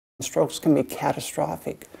Strokes can be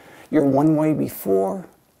catastrophic. You're one way before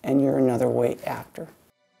and you're another way after.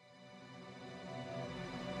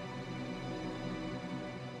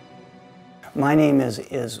 My name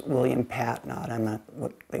is William Patenaude. I'm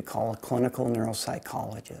what they call a clinical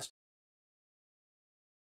neuropsychologist.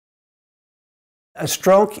 A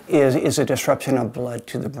stroke is a disruption of blood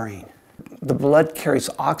to the brain. The blood carries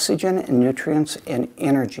oxygen and nutrients and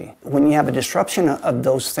energy. When you have a disruption of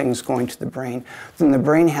those things going to the brain, then the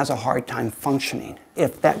brain has a hard time functioning.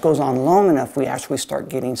 If that goes on long enough, we actually start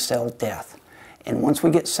getting cell death. And once we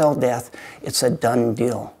get cell death, it's a done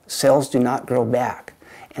deal. Cells do not grow back.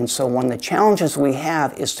 And so one of the challenges we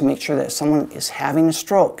have is to make sure that if someone is having a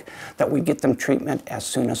stroke, that we get them treatment as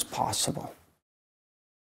soon as possible.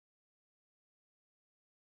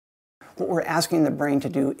 What we're asking the brain to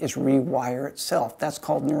do is rewire itself. That's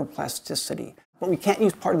called neuroplasticity. But we can't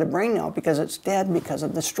use part of the brain now because it's dead because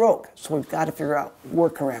of the stroke. So we've got to figure out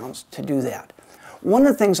workarounds to do that. One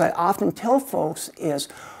of the things I often tell folks is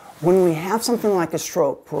when we have something like a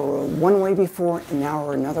stroke, where we're one way before and now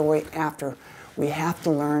we're another way after, we have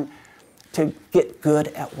to learn to get good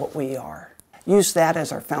at what we are. Use that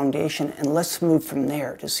as our foundation and let's move from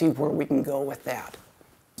there to see where we can go with that.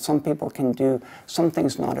 Some people can do some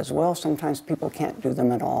things not as well. Sometimes people can't do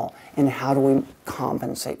them at all. And how do we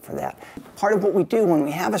compensate for that? Part of what we do when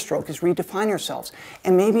we have a stroke is redefine ourselves.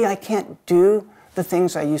 And maybe I can't do the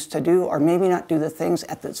things I used to do, or maybe not do the things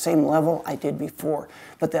at the same level I did before.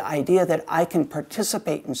 But the idea that I can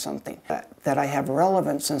participate in something, that I have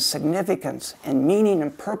relevance and significance and meaning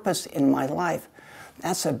and purpose in my life,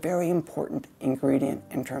 that's a very important ingredient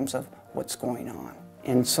in terms of what's going on.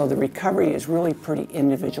 And so the recovery is really pretty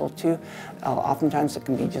individual too. Oftentimes it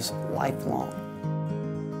can be just lifelong.